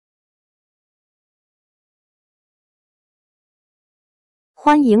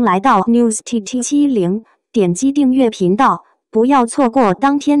欢迎来到 News TT70，点击订阅频道，不要错过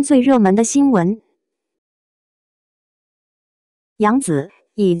当天最热门的新闻。杨紫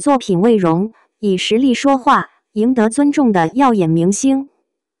以作品为荣，以实力说话，赢得尊重的耀眼明星。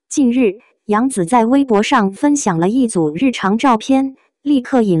近日，杨紫在微博上分享了一组日常照片，立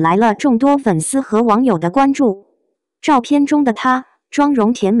刻引来了众多粉丝和网友的关注。照片中的她妆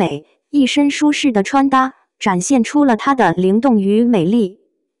容甜美，一身舒适的穿搭展现出了她的灵动与美丽，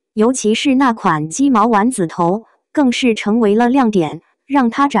尤其是那款鸡毛丸子头，更是成为了亮点，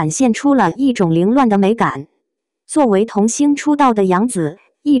让她展现出了一种凌乱的美感。作为童星出道的杨紫，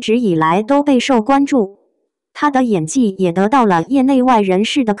一直以来都备受关注，她的演技也得到了业内外人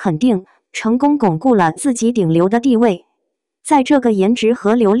士的肯定，成功巩固了自己顶流的地位。在这个颜值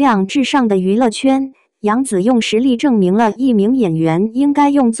和流量至上的娱乐圈，杨紫用实力证明了一名演员应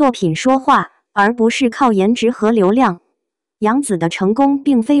该用作品说话，而不是靠颜值和流量。杨紫的成功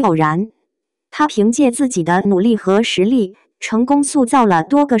并非偶然，她凭借自己的努力和实力，成功塑造了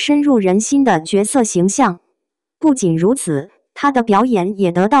多个深入人心的角色形象。不仅如此，她的表演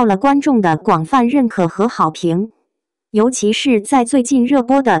也得到了观众的广泛认可和好评。尤其是在最近热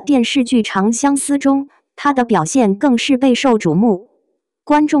播的电视剧《长相思》中，她的表现更是备受瞩目。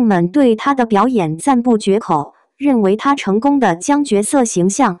观众们对她的表演赞不绝口，认为她成功地将角色形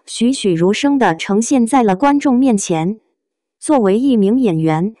象栩栩如生地呈现在了观众面前。作为一名演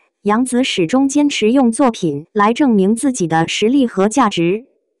员，杨紫始终坚持用作品来证明自己的实力和价值。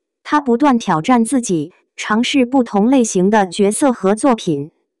她不断挑战自己，尝试不同类型的角色和作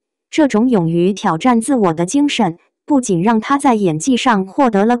品。这种勇于挑战自我的精神，不仅让她在演技上获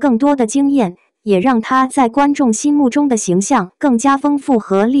得了更多的经验，也让她在观众心目中的形象更加丰富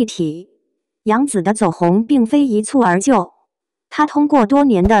和立体。杨紫的走红并非一蹴而就，她通过多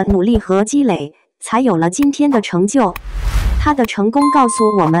年的努力和积累，才有了今天的成就。她的成功告诉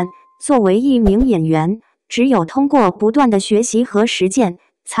我们，作为一名演员，只有通过不断的学习和实践，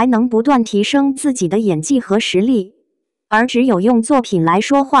才能不断提升自己的演技和实力。而只有用作品来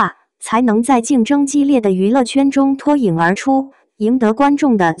说话，才能在竞争激烈的娱乐圈中脱颖而出，赢得观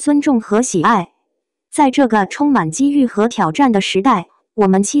众的尊重和喜爱。在这个充满机遇和挑战的时代，我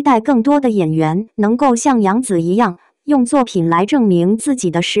们期待更多的演员能够像杨紫一样，用作品来证明自己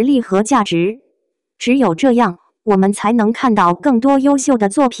的实力和价值。只有这样，我们才能看到更多优秀的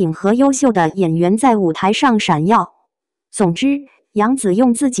作品和优秀的演员在舞台上闪耀。总之，杨紫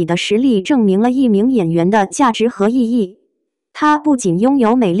用自己的实力证明了一名演员的价值和意义。她不仅拥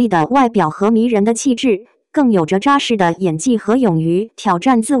有美丽的外表和迷人的气质，更有着扎实的演技和勇于挑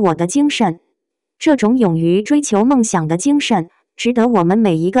战自我的精神。这种勇于追求梦想的精神，值得我们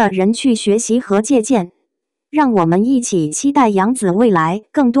每一个人去学习和借鉴。让我们一起期待杨紫未来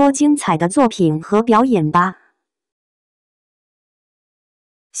更多精彩的作品和表演吧。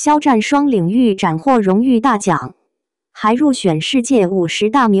xiaozhan双领域斩获荣誉大奖，还入选世界50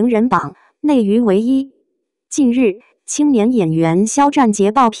大名人榜，内娱唯一。近日，青年演员xiaozhan捷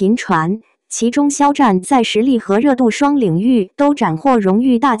报频传，其中xiaozhan在实力和热度双领域都斩获荣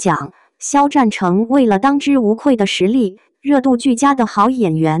誉大奖。xiaozhan成为了当之无愧的实力、热度俱佳的好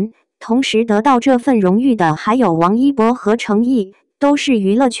演员。同时得到这份荣誉的还有王一博和程毅，都是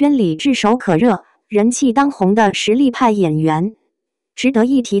娱乐圈里炙手可热、人气当红的实力派演员。值得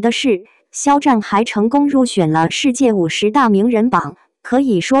一提的是，xiaozhan还成功入选了世界50大名人榜，可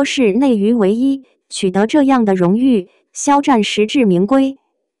以说是内娱唯一。取得这样的荣誉，xiaozhan实至名归。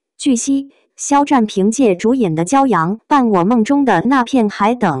据悉，xiaozhan凭借主演的《骄阳》伴我梦中的那片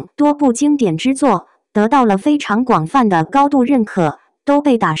海等多部经典之作，得到了非常广泛的高度认可，都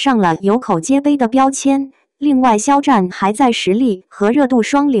被打上了有口皆碑的标签。另外，xiaozhan还在实力和热度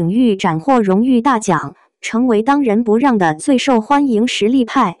双领域斩获荣誉大奖，成为当仁不让的最受欢迎实力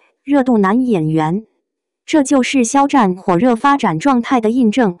派、热度男演员。这就是xiaozhan火热发展状态的印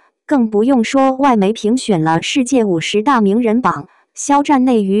证。更不用说外媒评选了世界50大名人榜，xiaozhan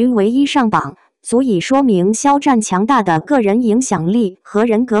内娱唯一上榜，足以说明xiaozhan强大的个人影响力和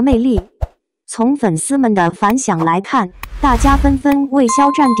人格魅力。从粉丝们的反响来看，大家纷纷为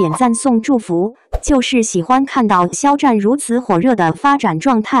xiaozhan点赞送祝福，就是喜欢看到xiaozhan如此火热的发展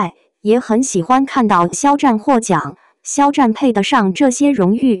状态，也很喜欢看到xiaozhan获奖。xiaozhan配得上这些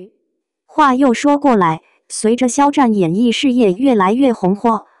荣誉。话又说过来，随着xiaozhan演艺事业越来越红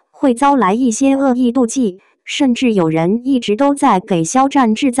火，会遭来一些恶意妒忌，甚至有人一直都在给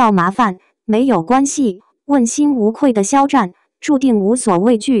xiaozhan制造麻烦。没有关系，问心无愧的xiaozhan注定无所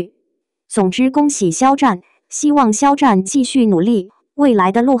畏惧。总之，恭喜xiaozhan，希望xiaozhan继续努力，未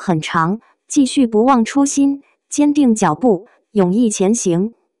来的路很长，继续不忘初心，坚定脚步，勇毅前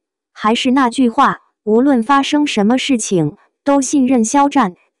行。还是那句话，无论发生什么事情，都信任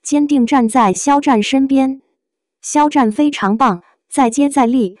xiaozhan，坚定站在xiaozhan身边。xiaozhan非常棒，再接再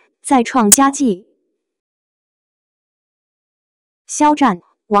厉，再创佳绩。xiaozhan、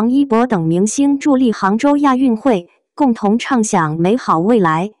王一博等明星助力杭州亚运会，共同畅想美好未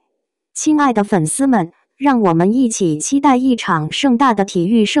来。亲爱的粉丝们，让我们一起期待一场盛大的体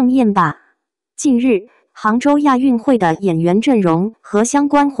育盛宴吧！近日，杭州亚运会的演员阵容和相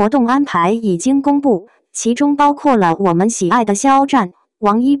关活动安排已经公布，其中包括了我们喜爱的xiaozhan、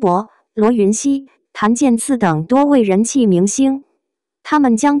王一博、罗云熙、谭健次等多位人气明星。他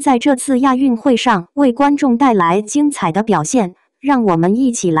们将在这次亚运会上为观众带来精彩的表现，让我们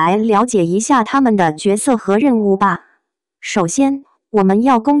一起来了解一下他们的角色和任务吧。首先，我们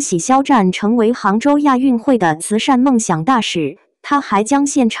要恭喜xiaozhan成为杭州亚运会的慈善梦想大使，他还将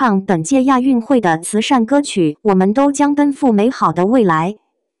献唱本届亚运会的慈善歌曲《我们都将奔赴美好的未来》。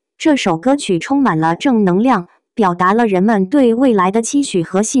这首歌曲充满了正能量，表达了人们对未来的期许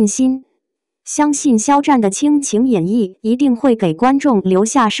和信心。相信xiaozhan的倾情演绎一定会给观众留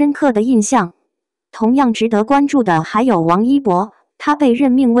下深刻的印象。同样值得关注的还有王一博，他被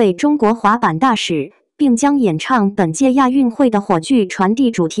任命为中国滑板大使，并将演唱本届亚运会的火炬传递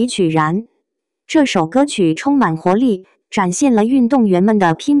主题曲《燃》。这首歌曲充满活力，展现了运动员们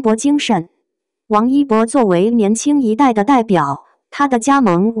的拼搏精神。王一博作为年轻一代的代表，他的加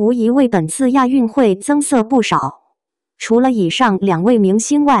盟无疑为本次亚运会增色不少。除了以上两位明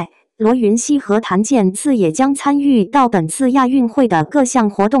星外，罗云熙和谭健次也将参与到本次亚运会的各项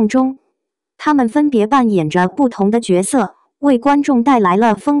活动中。他们分别扮演着不同的角色，为观众带来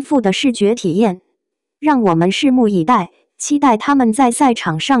了丰富的视觉体验。让我们拭目以待，期待他们在赛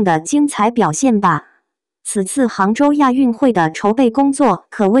场上的精彩表现吧。此次杭州亚运会的筹备工作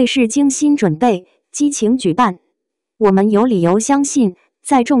可谓是精心准备、激情举办。我们有理由相信，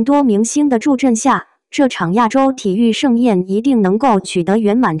在众多明星的助阵下，这场亚洲体育盛宴一定能够取得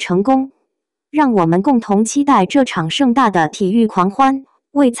圆满成功。让我们共同期待这场盛大的体育狂欢，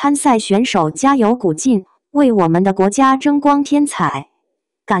为参赛选手加油鼓劲，为我们的国家争光添彩。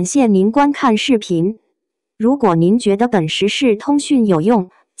感谢您观看视频。如果您觉得本时事通讯有用，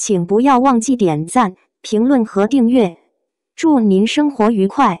请不要忘记点赞、评论和订阅。祝您生活愉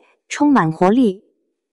快，充满活力。